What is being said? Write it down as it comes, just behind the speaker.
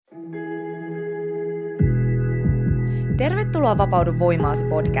Tervetuloa Vapaudu voimaasi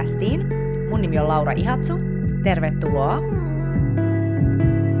podcastiin. Mun nimi on Laura Ihatsu. Tervetuloa.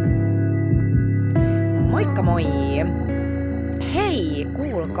 Moikka moi! Hei,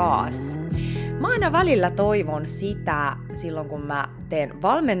 kuulkaas! Mä aina välillä toivon sitä silloin, kun mä teen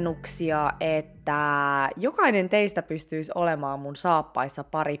valmennuksia, että jokainen teistä pystyisi olemaan mun saappaissa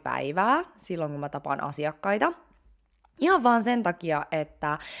pari päivää silloin, kun mä tapaan asiakkaita. Ihan vaan sen takia,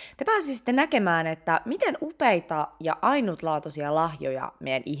 että te pääsisitte näkemään, että miten upeita ja ainutlaatuisia lahjoja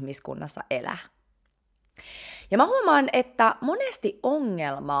meidän ihmiskunnassa elää. Ja mä huomaan, että monesti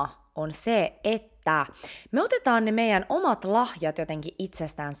ongelma on se, että me otetaan ne meidän omat lahjat jotenkin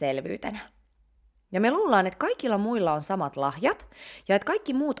itsestäänselvyytenä. Ja me luullaan, että kaikilla muilla on samat lahjat ja että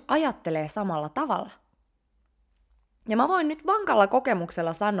kaikki muut ajattelee samalla tavalla. Ja mä voin nyt vankalla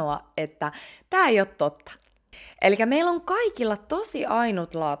kokemuksella sanoa, että tää ei ole totta. Eli meillä on kaikilla tosi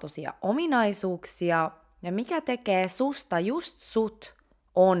ainutlaatuisia ominaisuuksia, ja mikä tekee susta just sut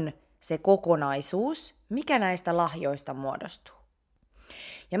on se kokonaisuus, mikä näistä lahjoista muodostuu.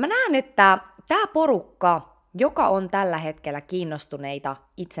 Ja mä näen, että tämä porukka, joka on tällä hetkellä kiinnostuneita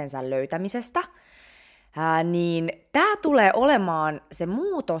itsensä löytämisestä, niin tämä tulee olemaan se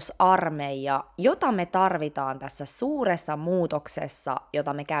muutosarmeija, jota me tarvitaan tässä suuressa muutoksessa,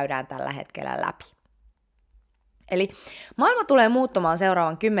 jota me käydään tällä hetkellä läpi. Eli maailma tulee muuttumaan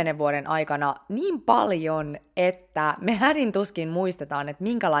seuraavan 10 vuoden aikana niin paljon, että me hädin tuskin muistetaan, että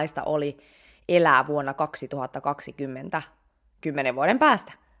minkälaista oli elää vuonna 2020 10 vuoden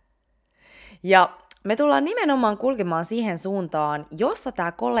päästä. Ja me tullaan nimenomaan kulkemaan siihen suuntaan, jossa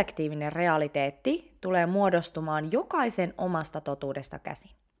tämä kollektiivinen realiteetti tulee muodostumaan jokaisen omasta totuudesta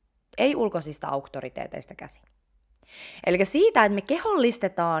käsin. Ei ulkoisista auktoriteeteista käsin. Eli siitä, että me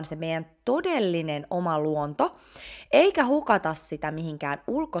kehollistetaan se meidän todellinen oma luonto, eikä hukata sitä mihinkään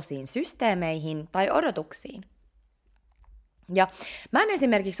ulkoisiin systeemeihin tai odotuksiin. Ja mä en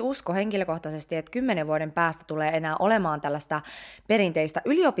esimerkiksi usko henkilökohtaisesti, että 10 vuoden päästä tulee enää olemaan tällaista perinteistä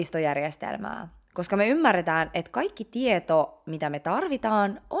yliopistojärjestelmää, koska me ymmärretään, että kaikki tieto, mitä me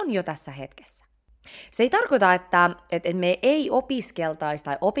tarvitaan, on jo tässä hetkessä. Se ei tarkoita, että me ei opiskeltaisi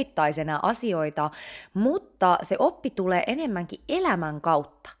tai opittaisi enää asioita, mutta se oppi tulee enemmänkin elämän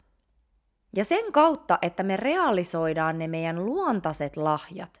kautta. Ja sen kautta, että me realisoidaan ne meidän luontaiset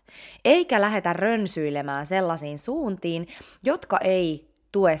lahjat, eikä lähdetä rönsyilemään sellaisiin suuntiin, jotka ei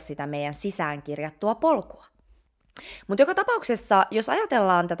tue sitä meidän sisäänkirjattua polkua. Mutta joka tapauksessa, jos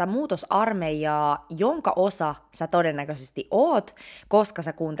ajatellaan tätä muutosarmeijaa, jonka osa sä todennäköisesti oot, koska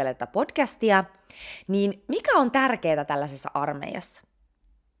sä kuuntelet tätä podcastia, niin mikä on tärkeää tällaisessa armeijassa?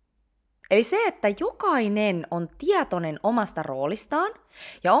 Eli se, että jokainen on tietoinen omasta roolistaan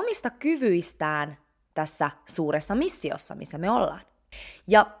ja omista kyvyistään tässä suuressa missiossa, missä me ollaan.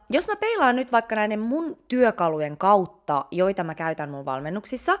 Ja jos mä peilaan nyt vaikka näiden mun työkalujen kautta, joita mä käytän mun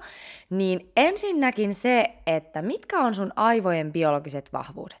valmennuksissa, niin ensinnäkin se, että mitkä on sun aivojen biologiset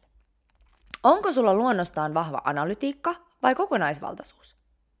vahvuudet. Onko sulla luonnostaan vahva analytiikka vai kokonaisvaltaisuus?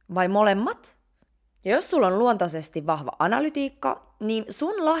 Vai molemmat? Ja jos sulla on luontaisesti vahva analytiikka, niin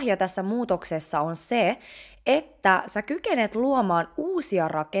sun lahja tässä muutoksessa on se, että sä kykenet luomaan uusia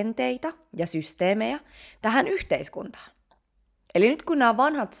rakenteita ja systeemejä tähän yhteiskuntaan. Eli nyt kun nämä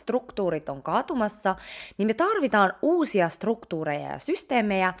vanhat struktuurit on kaatumassa, niin me tarvitaan uusia struktuureja ja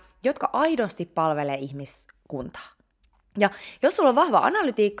systeemejä, jotka aidosti palvelee ihmiskuntaa. Ja jos sulla on vahva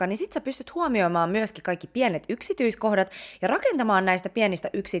analytiikka, niin sit sä pystyt huomioimaan myöskin kaikki pienet yksityiskohdat ja rakentamaan näistä pienistä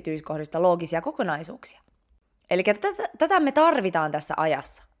yksityiskohdista loogisia kokonaisuuksia. Eli tätä me tarvitaan tässä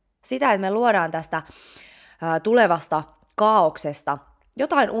ajassa. Sitä, että me luodaan tästä tulevasta kaauksesta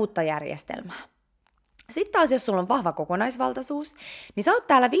jotain uutta järjestelmää. Sitten taas, jos sulla on vahva kokonaisvaltaisuus, niin sä oot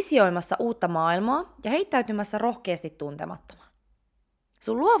täällä visioimassa uutta maailmaa ja heittäytymässä rohkeasti tuntemattomaan.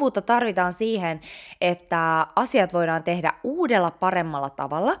 Sun luovuutta tarvitaan siihen, että asiat voidaan tehdä uudella paremmalla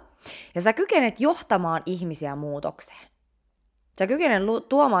tavalla ja sä kykenet johtamaan ihmisiä muutokseen. Sä kykenet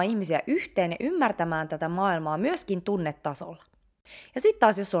tuomaan ihmisiä yhteen ja ymmärtämään tätä maailmaa myöskin tunnetasolla. Ja sitten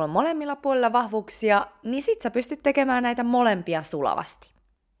taas, jos sulla on molemmilla puolilla vahvuuksia, niin sit sä pystyt tekemään näitä molempia sulavasti.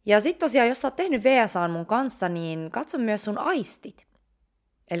 Ja sitten tosiaan, jos sä oot tehnyt VSAn mun kanssa, niin katso myös sun aistit.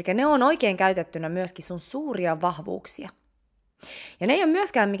 Eli ne on oikein käytettynä myöskin sun suuria vahvuuksia. Ja ne ei ole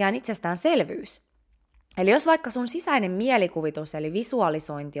myöskään mikään itsestäänselvyys. Eli jos vaikka sun sisäinen mielikuvitus eli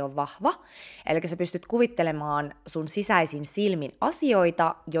visualisointi on vahva, eli sä pystyt kuvittelemaan sun sisäisin silmin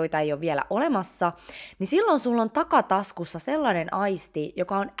asioita, joita ei ole vielä olemassa, niin silloin sulla on takataskussa sellainen aisti,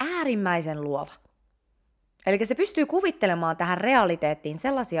 joka on äärimmäisen luova. Eli se pystyy kuvittelemaan tähän realiteettiin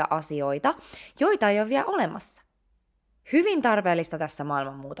sellaisia asioita, joita ei ole vielä olemassa. Hyvin tarpeellista tässä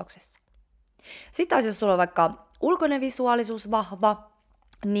maailmanmuutoksessa. Sitten taas jos sulla on vaikka ulkoinen visuaalisuus vahva,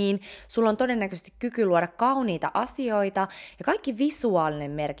 niin sulla on todennäköisesti kyky luoda kauniita asioita ja kaikki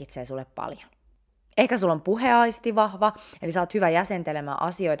visuaalinen merkitsee sulle paljon. Ehkä sulla on puheaisti vahva, eli sä oot hyvä jäsentelemään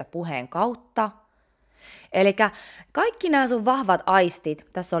asioita puheen kautta. Eli kaikki nämä sun vahvat aistit,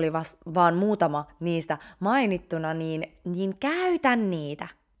 tässä oli vaan muutama niistä mainittuna, niin käytä niitä.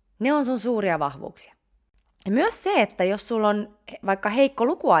 Ne on sun suuria vahvuuksia. Ja myös se, että jos sulla on vaikka heikko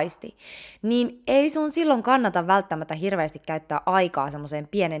lukuaisti, niin ei sun silloin kannata välttämättä hirveästi käyttää aikaa semmoiseen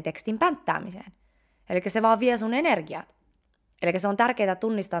pienen tekstin pänttäämiseen. Eli se vaan vie sun energiat. Eli se on tärkeää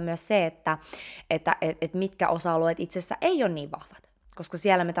tunnistaa myös se, että mitkä osa-alueet itsessä ei ole niin vahvat, koska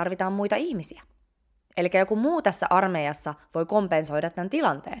siellä me tarvitaan muita ihmisiä. Eli joku muu tässä armeijassa voi kompensoida tämän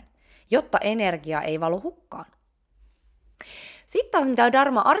tilanteen, jotta energia ei valu hukkaan. Sitten taas mitä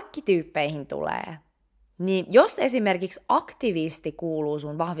dharma-arkkityyppeihin tulee, niin jos esimerkiksi aktivisti kuuluu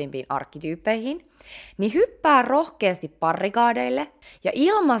sun vahvimpiin arkkityyppeihin, niin hyppää rohkeasti barrikaadeille ja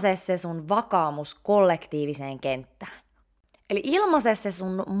ilmaise se sun vakaumus kollektiiviseen kenttään. Eli ilmaise se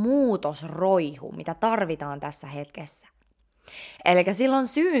sun muutosroihu, mitä tarvitaan tässä hetkessä. Eli silloin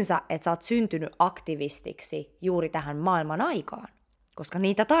syynsä, että sä oot syntynyt aktivistiksi juuri tähän maailman aikaan, koska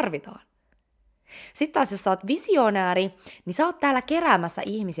niitä tarvitaan. Sitten taas jos sä oot visionääri, niin sä oot täällä keräämässä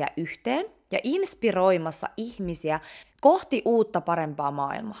ihmisiä yhteen ja inspiroimassa ihmisiä kohti uutta parempaa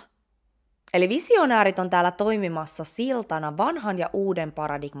maailmaa. Eli visionäärit on täällä toimimassa siltana vanhan ja uuden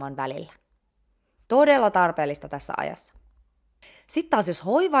paradigman välillä. Todella tarpeellista tässä ajassa. Sitten taas jos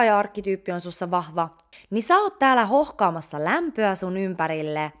hoivaaja-arkkityyppi on sussa vahva, niin sä oot täällä hohkaamassa lämpöä sun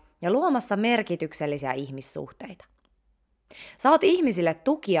ympärille ja luomassa merkityksellisiä ihmissuhteita. Sä oot ihmisille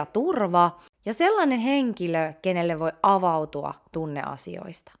tuki ja turva ja sellainen henkilö, kenelle voi avautua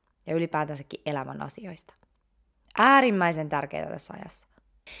tunneasioista ja ylipäätänsäkin elämän asioista. Äärimmäisen tärkeää tässä ajassa.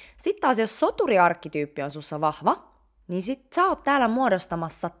 Sitten taas jos soturi-arkkityyppi on sussa vahva, niin sit sä oot täällä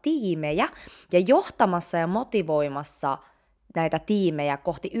muodostamassa tiimejä ja johtamassa ja motivoimassa näitä tiimejä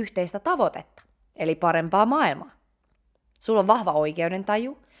kohti yhteistä tavoitetta, eli parempaa maailmaa. Sulla on vahva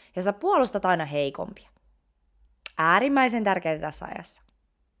oikeudentaju ja sä puolustat aina heikompia. Äärimmäisen tärkeää tässä ajassa.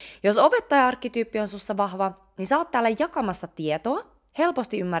 Jos opettaja-arkkityyppi on sussa vahva, niin sä oot täällä jakamassa tietoa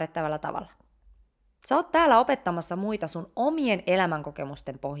helposti ymmärrettävällä tavalla. Sä oot täällä opettamassa muita sun omien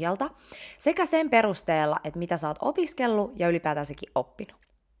elämänkokemusten pohjalta sekä sen perusteella, että mitä sä oot opiskellut ja ylipäätänsäkin oppinut.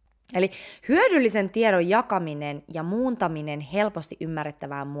 Eli hyödyllisen tiedon jakaminen ja muuntaminen helposti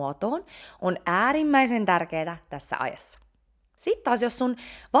ymmärrettävään muotoon on äärimmäisen tärkeää tässä ajassa. Sitten taas jos sun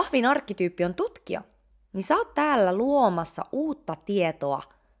vahvin arkkityyppi on tutkija, niin sä oot täällä luomassa uutta tietoa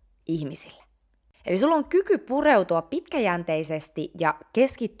ihmisille. Eli sulla on kyky pureutua pitkäjänteisesti ja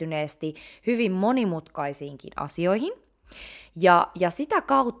keskittyneesti hyvin monimutkaisiinkin asioihin ja sitä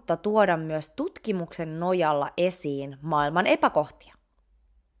kautta tuoda myös tutkimuksen nojalla esiin maailman epäkohtia.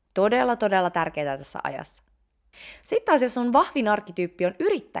 Todella, todella tärkeää tässä ajassa. Sitten taas jos sun vahvin arkkityyppi on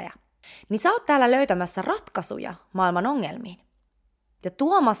yrittäjä, niin sä oot täällä löytämässä ratkaisuja maailman ongelmiin ja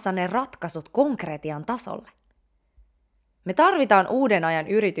tuomassa ne ratkaisut konkretian tasolle. Me tarvitaan uuden ajan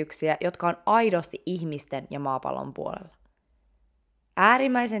yrityksiä, jotka on aidosti ihmisten ja maapallon puolella.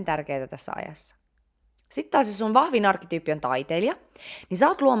 Äärimmäisen tärkeää tässä ajassa. Sitten taas jos sun vahvin arkkityyppi on taiteilija, niin sä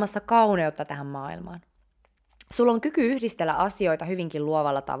oot luomassa kauneutta tähän maailmaan. Sulla on kyky yhdistellä asioita hyvinkin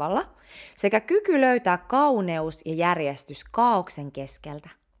luovalla tavalla sekä kyky löytää kauneus ja järjestys kaaoksen keskeltä.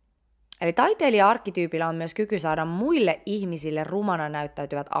 Eli taiteilija-arkkityypillä on myös kyky saada muille ihmisille rumana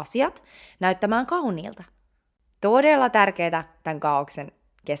näyttäytyvät asiat näyttämään kauniilta. Todella tärkeää tämän kaaoksen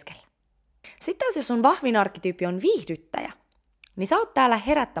keskellä. Sitten taas jos sun vahvin arkkityyppi on viihdyttäjä, niin sä oot täällä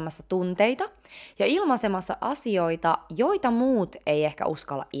herättämässä tunteita ja ilmaisemassa asioita, joita muut ei ehkä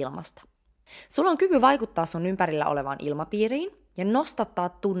uskalla ilmaista. Sulla on kyky vaikuttaa sun ympärillä olevaan ilmapiiriin ja nostattaa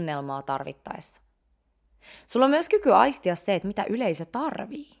tunnelmaa tarvittaessa. Sulla on myös kyky aistia se, että mitä yleisö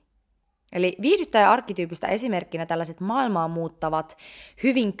tarvii. Eli viihdyttäjä-arkkityypistä esimerkkinä tällaiset maailmaa muuttavat,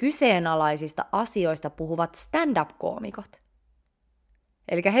 hyvin kyseenalaisista asioista puhuvat stand-up-koomikot.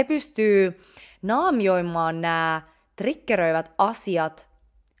 Eli he pystyy naamioimaan nämä triggeröivät asiat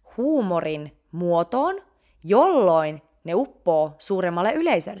huumorin muotoon, jolloin ne uppoo suuremmalle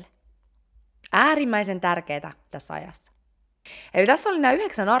yleisölle. Äärimmäisen tärkeää tässä ajassa. Eli tässä oli nämä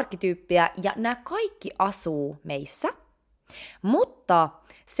 9 arkkityyppiä ja nämä kaikki asuu meissä. Mutta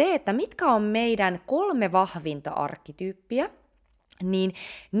se, että mitkä on meidän 3 vahvinta arkkityyppiä, niin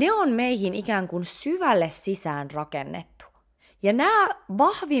ne on meihin ikään kuin syvälle sisään rakennettu. Ja nämä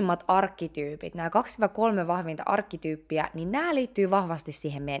vahvimmat arkkityypit, nämä 2-3 vahvinta arkkityyppiä, niin nämä liittyy vahvasti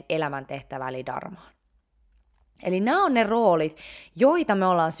siihen meidän elämäntehtävään eli dharmaan. Eli nämä on ne roolit, joita me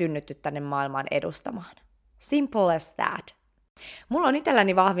ollaan synnytty tänne maailmaan edustamaan. Simple as that. Mulla on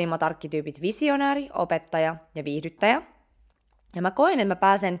itselläni vahvimmat arkkityypit visionääri, opettaja ja viihdyttäjä. Ja mä koen, että mä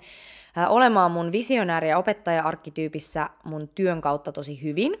pääsen olemaan mun visionääri- ja opettaja-arkkityypissä mun työn kautta tosi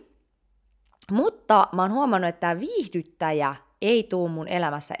hyvin. Mutta mä oon huomannut, että tämä viihdyttäjä ei tuu mun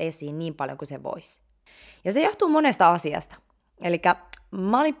elämässä esiin niin paljon kuin se voisi. Ja se johtuu monesta asiasta. Eli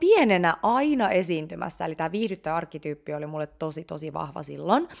mä olin pienenä aina esiintymässä, eli tämä viihdyttäjä-arkkityyppi oli mulle tosi vahva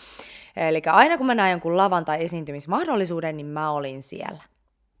silloin. Eli aina kun mä näin jonkun lavan tai esiintymismahdollisuuden, niin mä olin siellä.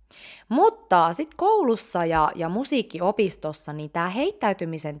 Mutta sitten koulussa ja musiikkiopistossa niin tämä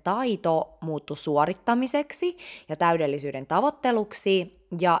heittäytymisen taito muuttui suorittamiseksi ja täydellisyyden tavoitteluksi,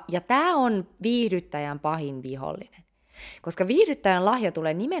 ja tämä on viihdyttäjän pahin vihollinen. Koska viihdyttäjän lahja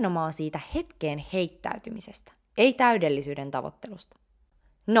tulee nimenomaan siitä hetkeen heittäytymisestä, ei täydellisyyden tavoittelusta.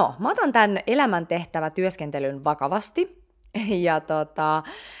 No, mä otan tämän elämäntehtävä työskentelyn vakavasti, ja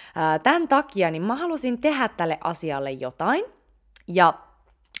tämän takia niin mä halusin tehdä tälle asialle jotain, ja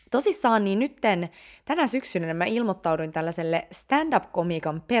tosissaan niin nytten tänä syksynä mä ilmoittauduin tällaiselle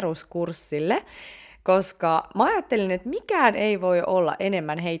stand-up-komiikan peruskurssille, koska mä ajattelin, että mikään ei voi olla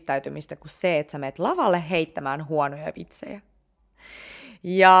enemmän heittäytymistä kuin se, että sä menet lavalle heittämään huonoja vitsejä.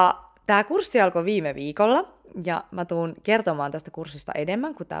 Ja tää kurssi alkoi viime viikolla, ja mä tuun kertomaan tästä kurssista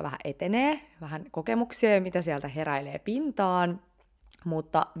enemmän, kun tää vähän etenee, vähän kokemuksia ja mitä sieltä heräilee pintaan,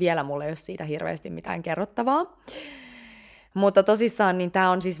 mutta vielä mulla ei ole siitä hirveästi mitään kerrottavaa. Mutta tosissaan niin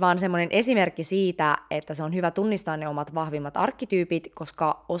tämä on siis vaan semmoinen esimerkki siitä, että se on hyvä tunnistaa ne omat vahvimmat arkkityypit,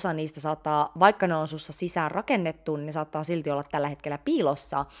 koska osa niistä saattaa, vaikka ne on sussa sisään rakennettu, niin ne saattaa silti olla tällä hetkellä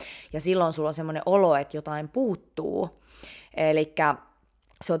piilossa. Ja silloin sulla on semmoinen olo, että jotain puuttuu. Elikkä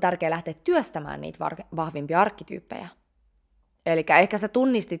se on tärkeää lähteä työstämään niitä vahvimpia arkkityyppejä. Eli ehkä sä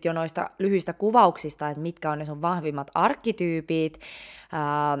tunnistit jo noista lyhyistä kuvauksista, että mitkä on ne sun vahvimmat arkkityypit,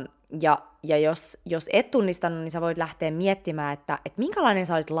 ja jos et tunnistanut, niin sä voit lähteä miettimään, että minkälainen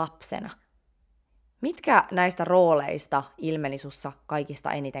sä olit lapsena. Mitkä näistä rooleista ilmeni sussa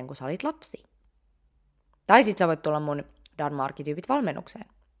kaikista eniten, kun sä olit lapsi? Tai sit sä voit tulla mun Dharma-arkkityypit valmennukseen.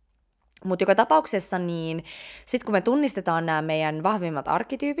 Mutta joka tapauksessa, niin sit kun me tunnistetaan nämä meidän vahvimmat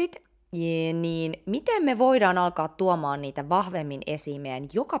arkkityypit, niin miten me voidaan alkaa tuomaan niitä vahvemmin esiin meidän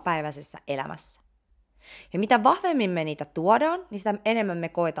jokapäiväisessä elämässä? Ja mitä vahvemmin me niitä tuodaan, niin sitä enemmän me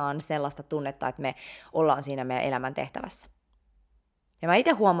koetaan sellaista tunnetta, että me ollaan siinä meidän elämän tehtävässä. Ja mä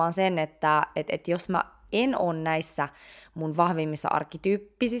itse huomaan sen, että jos mä en ole näissä mun vahvimmissa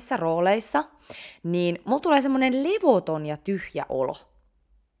arkkityyppisissä rooleissa, niin mulla tulee semmoinen levoton ja tyhjä olo.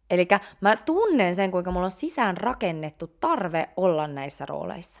 Eli mä tunnen sen, kuinka mulla on sisään rakennettu tarve olla näissä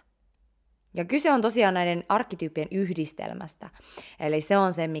rooleissa. Ja kyse on tosiaan näiden arkkityyppien yhdistelmästä. Eli se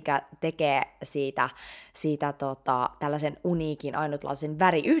on se, mikä tekee siitä tällaisen uniikin, ainutlaatuisen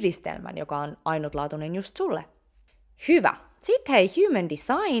väriyhdistelmän, joka on ainutlaatuinen just sulle. Hyvä. Sitten hei, Human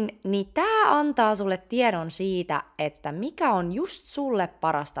Design, niin tämä antaa sulle tiedon siitä, että mikä on just sulle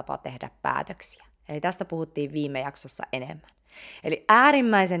paras tapa tehdä päätöksiä. Eli tästä puhuttiin viime jaksossa enemmän. Eli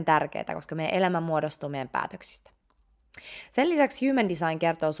äärimmäisen tärkeää, koska meidän elämä muodostuu meidän päätöksistä. Sen lisäksi Human Design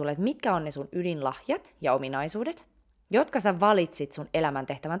kertoo sulle, että mitkä on ne sun ydinlahjat ja ominaisuudet, jotka sä valitsit sun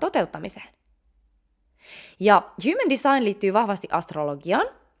elämäntehtävän toteuttamiseen. Ja Human Design liittyy vahvasti astrologiaan,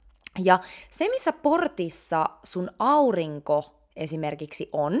 ja se missä portissa sun aurinko esimerkiksi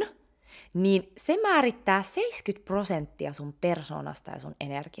on, niin se määrittää 70% sun persoonasta ja sun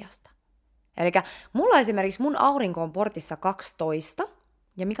energiasta. Eli mulla esimerkiksi mun aurinko on portissa 12,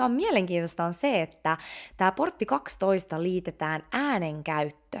 ja mikä on mielenkiintoista on se, että tämä portti 12 liitetään äänen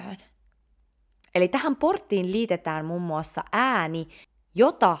käyttöön. Eli tähän porttiin liitetään muun muassa ääni,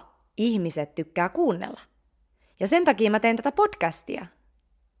 jota ihmiset tykkää kuunnella. Ja sen takia mä teen tätä podcastia.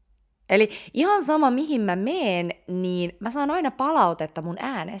 Eli ihan sama mihin mä meen, niin mä saan aina palautetta mun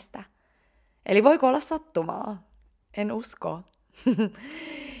äänestä. Eli voiko olla sattumaa? En usko.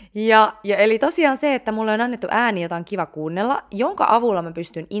 Ja eli tosiaan se, että mulle on annettu ääni, jota on kiva kuunnella, jonka avulla mä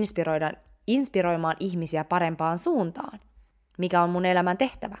pystyn inspiroimaan ihmisiä parempaan suuntaan. Mikä on mun elämän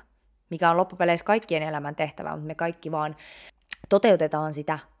tehtävä. Mikä on loppupeleissä kaikkien elämän tehtävä, mutta me kaikki vaan toteutetaan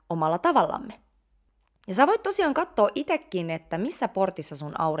sitä omalla tavallamme. Ja sä voit tosiaan katsoa itsekin, että missä portissa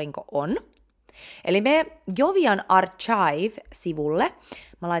sun aurinko on. Eli me Jovian Archive-sivulle,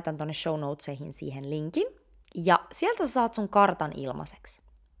 mä laitan tonne show notesihin siihen linkin, ja sieltä sä saat sun kartan ilmaiseksi.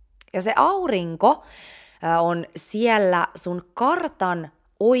 Ja se aurinko on siellä sun kartan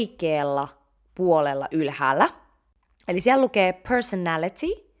oikealla puolella ylhäällä. Eli siellä lukee personality.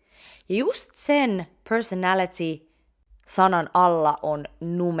 Ja just sen personality-sanan alla on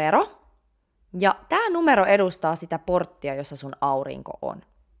numero. Ja tämä numero edustaa sitä porttia, jossa sun aurinko on.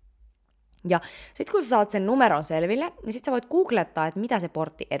 Ja sitten kun sä saat sen numeron selville, niin sit sä voit googlettaa, että mitä se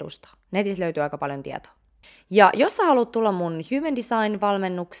portti edustaa. Netissä löytyy aika paljon tietoa. Ja jos sä haluat tulla mun Human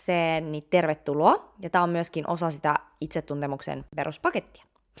Design-valmennukseen, niin tervetuloa. Ja tää on myöskin osa sitä itsetuntemuksen peruspakettia.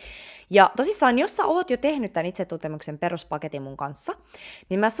 Ja tosissaan, jos sä oot jo tehnyt tämän itsetuntemuksen peruspaketin mun kanssa,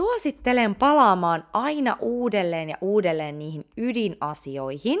 niin mä suosittelen palaamaan aina uudelleen ja uudelleen niihin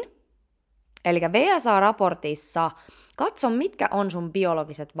ydinasioihin. Eli VSA-raportissa katso, mitkä on sun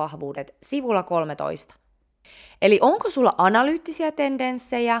biologiset vahvuudet sivulla 13. Eli onko sulla analyyttisiä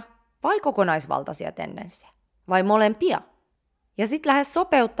tendenssejä vai kokonaisvaltaisia tendenssejä? Vai molempia? Ja sit lähde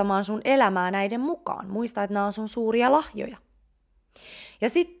sopeuttamaan sun elämää näiden mukaan. Muista, että nämä on sun suuria lahjoja. Ja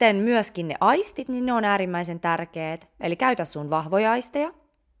sitten myöskin ne aistit, niin ne on äärimmäisen tärkeät. Eli käytä sun vahvoja aisteja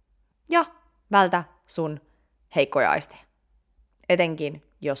ja vältä sun heikkoja aisteja. Etenkin,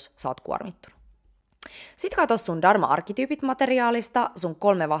 jos sä oot kuormittunut. Sitten katso sun Dharma-arkkityypit materiaalista, sun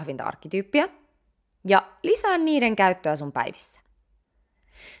 3 vahvinta arkkityyppiä, ja lisää niiden käyttöä sun päivissä.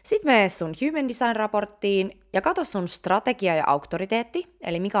 Sitten mene sun Human Design-raporttiin ja katso sun strategia ja auktoriteetti,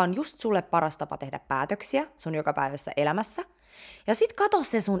 eli mikä on just sulle paras tapa tehdä päätöksiä sun jokapäiväisessä elämässä. Ja sitten katso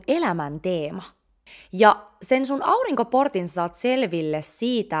se sun elämän teema. Ja sen sun aurinkoportin saat selville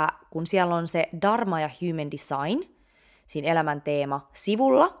siitä, kun siellä on se Dharma ja Human Design, siinä elämän teema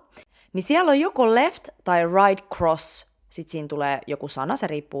sivulla, niin siellä on joko left tai right cross, sitten siinä tulee joku sana, se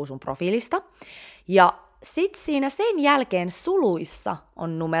riippuu sun profiilista. Ja sitten siinä sen jälkeen suluissa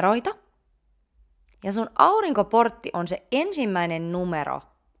on numeroita. Ja sun aurinkoportti on se ensimmäinen numero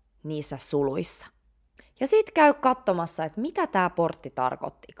niissä suluissa. Ja sit käy katsomassa, että mitä tää portti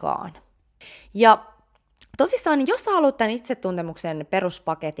tarkoittikaan. Ja tosissaan, jos sä haluat tämän itsetuntemuksen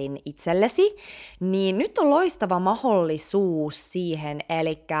peruspaketin itsellesi, niin nyt on loistava mahdollisuus siihen,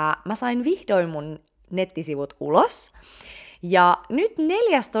 eli mä sain vihdoin mun nettisivut ulos. Ja nyt 14.9.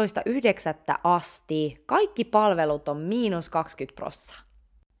 asti kaikki palvelut on -20%.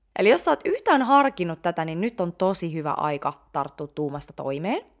 Eli jos sä oot yhtään harkinnut tätä, niin nyt on tosi hyvä aika tarttua tuumasta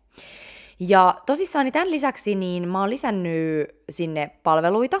toimeen. Ja tosissaan niin tämän lisäksi niin mä oon lisännyt sinne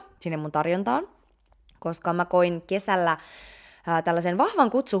palveluita, sinne mun tarjontaan, koska mä koin kesällä tällaisen vahvan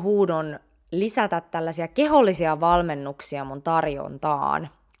kutsuhuudon lisätä tällaisia kehollisia valmennuksia mun tarjontaan.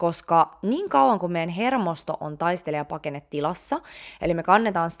 Koska niin kauan kuin meidän hermosto on taistelija-pakenetilassa, eli me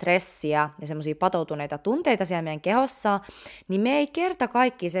kannetaan stressiä ja semmoisia patoutuneita tunteita siellä meidän kehossa, niin me ei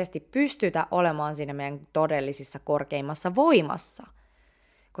kertakaikkisesti pystytä olemaan siinä meidän todellisissa korkeimmassa voimassa.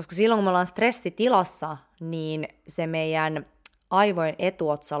 Koska silloin kun me ollaan stressitilassa, niin se meidän aivojen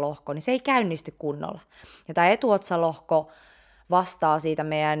etuotsalohko, niin se ei käynnisty kunnolla. Ja tämä etuotsalohko vastaa siitä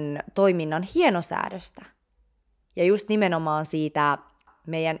meidän toiminnan hienosäädöstä. Ja just nimenomaan siitä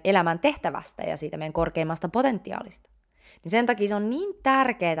meidän elämän tehtävästä ja siitä meidän korkeimmasta potentiaalista. Niin sen takia se on niin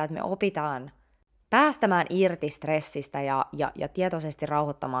tärkeää, että me opitaan päästämään irti stressistä ja tietoisesti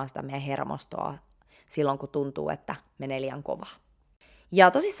rauhoittamaan sitä meidän hermostoa silloin, kun tuntuu, että menee liian kovaa.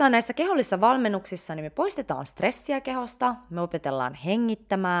 Ja tosissaan näissä kehollisissa valmennuksissa niin me poistetaan stressiä kehosta, me opetellaan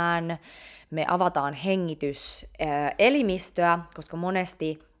hengittämään, me avataan hengityselimistöä, koska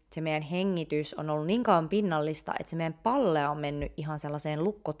monesti se meidän hengitys on ollut niin kauan pinnallista, että se meidän palle on mennyt ihan sellaiseen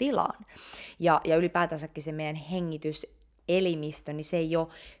lukkotilaan. Ja ylipäätänsäkin se meidän hengityselimistö, niin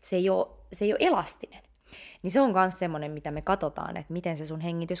se ei ole elastinen. Niin se on myös semmoinen, mitä me katsotaan, että miten se sun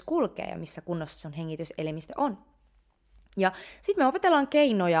hengitys kulkee ja missä kunnossa sun hengityselimistö on. Ja sitten me opetellaan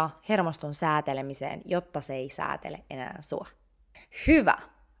keinoja hermoston säätelemiseen, jotta se ei säätele enää sua. Hyvä.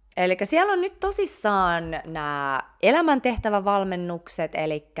 Eli siellä on nyt tosissaan nämä elämäntehtävävalmennukset,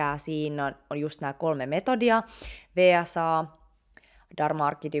 eli siinä on just nämä 3 metodia, VSA,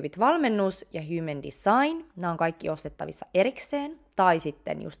 Dharma-arkkityypit valmennus ja Human Design. Nämä on kaikki ostettavissa erikseen, tai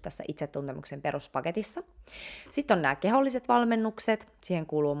sitten just tässä itsetuntemuksen peruspaketissa. Sitten on nämä keholliset valmennukset, siihen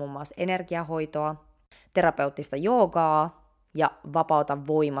kuuluu muun muassa energiahoitoa, terapeuttista joogaa ja vapauta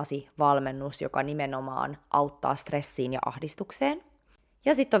voimasi valmennus, joka nimenomaan auttaa stressiin ja ahdistukseen.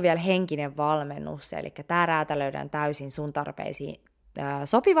 Ja sitten on vielä henkinen valmennus, eli tämä räätälöidään täysin sun tarpeisiin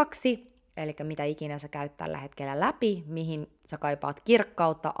sopivaksi, eli mitä ikinä sä käyt tällä hetkellä läpi, mihin sä kaipaat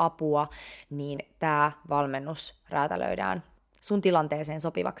kirkkautta, apua, niin tämä valmennus räätälöidään sun tilanteeseen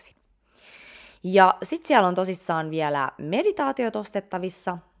sopivaksi. Ja sitten siellä on tosissaan vielä meditaatiot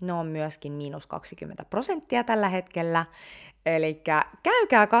ostettavissa, ne on myöskin -20% tällä hetkellä, eli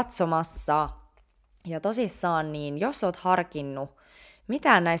käykää katsomassa, ja tosissaan niin jos oot harkinnut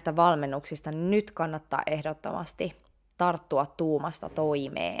mitään näistä valmennuksista, niin nyt kannattaa ehdottomasti tarttua tuumasta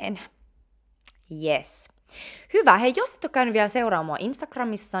toimeen. Yes. Hyvä. Hei, jos et ole käynyt vielä seuraamaan mua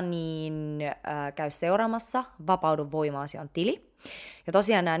Instagramissa, niin käy seuraamassa Vapaudu voimaasi on tili. Ja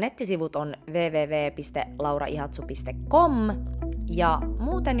tosiaan nämä nettisivut on www.lauraihatsu.com. Ja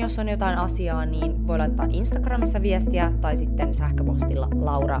muuten, jos on jotain asiaa, niin voi laittaa Instagramissa viestiä tai sitten sähköpostilla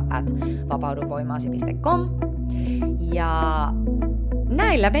laura@vapauduvoimaasi.com. Ja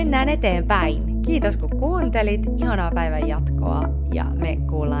näillä mennään eteenpäin. Kiitos kun kuuntelit, ihanaa päivän jatkoa ja me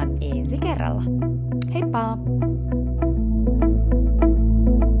kuullaan ensi kerralla. Heippa!